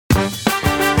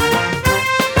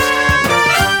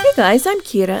Hey guys, I'm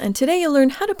Kira, and today you'll learn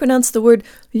how to pronounce the word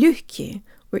lëгкий,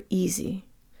 or easy.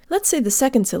 Let's say the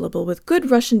second syllable with good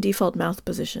Russian default mouth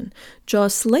position. Jaw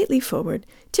slightly forward,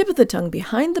 tip of the tongue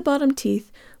behind the bottom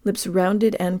teeth, lips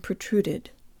rounded and protruded.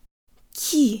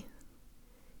 Ki.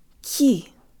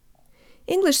 Ki.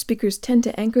 English speakers tend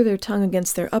to anchor their tongue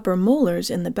against their upper molars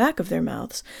in the back of their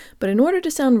mouths, but in order to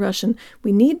sound Russian,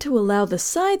 we need to allow the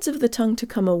sides of the tongue to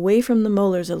come away from the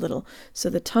molars a little, so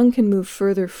the tongue can move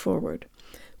further forward.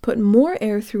 Put more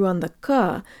air through on the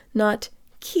ka, not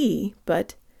ki,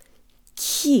 but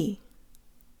ki.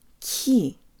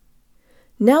 Ki.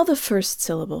 Now the first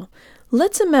syllable.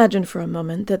 Let's imagine for a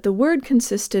moment that the word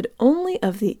consisted only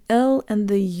of the L and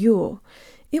the yo.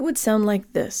 It would sound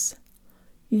like this.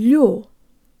 Lyo.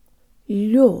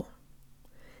 Lyo.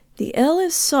 The L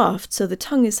is soft, so the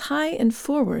tongue is high and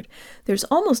forward. There's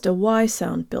almost a Y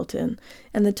sound built in,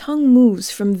 and the tongue moves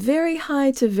from very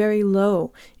high to very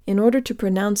low in order to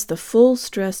pronounce the full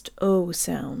stressed O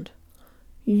sound.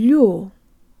 Lyo.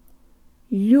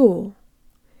 Lyo.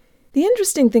 The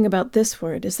interesting thing about this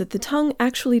word is that the tongue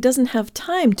actually doesn't have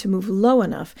time to move low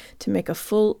enough to make a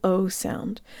full O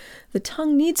sound. The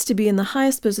tongue needs to be in the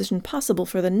highest position possible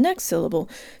for the next syllable,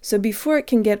 so before it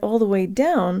can get all the way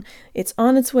down, it's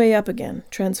on its way up again,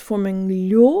 transforming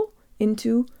lyo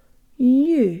into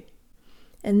lü.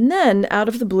 And then, out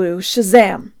of the blue,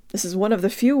 shazam! This is one of the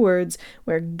few words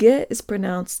where ge is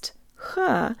pronounced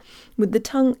ha, with the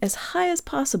tongue as high as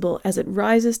possible as it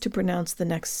rises to pronounce the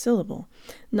next syllable.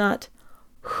 Not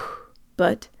h,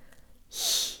 but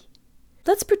hi.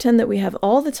 Let's pretend that we have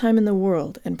all the time in the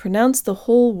world and pronounce the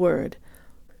whole word.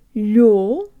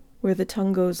 Lyo, where the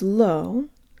tongue goes low.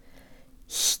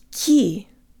 Ki,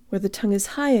 where the tongue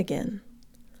is high again.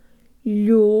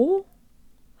 Lyo,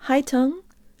 high tongue.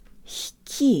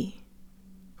 Ki.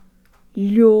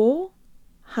 Lyo,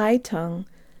 high tongue.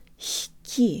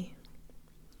 Ki.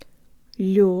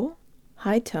 Lyo,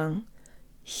 high tongue.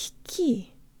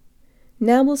 Ki.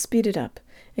 Now we'll speed it up,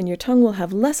 and your tongue will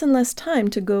have less and less time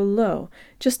to go low.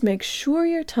 Just make sure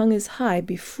your tongue is high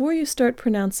before you start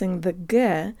pronouncing the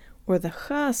ge, or the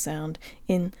ha sound,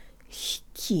 in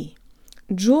ki.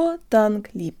 Jo tongue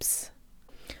lips.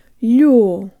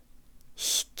 Lyo,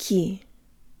 ki.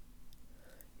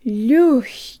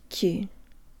 Легкий.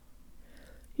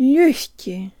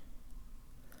 Легкий.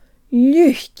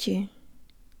 Легкий.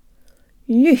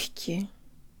 Легкий.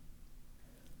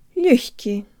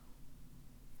 Легкий.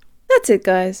 That's it,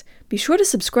 guys. Be sure to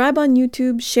subscribe on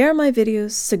YouTube, share my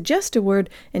videos, suggest a word,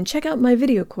 and check out my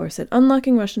video course at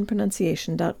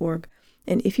unlockingrussianpronunciation.org.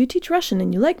 And if you teach Russian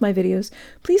and you like my videos,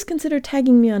 please consider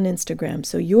tagging me on Instagram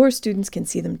so your students can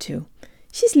see them too.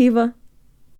 Счастливо!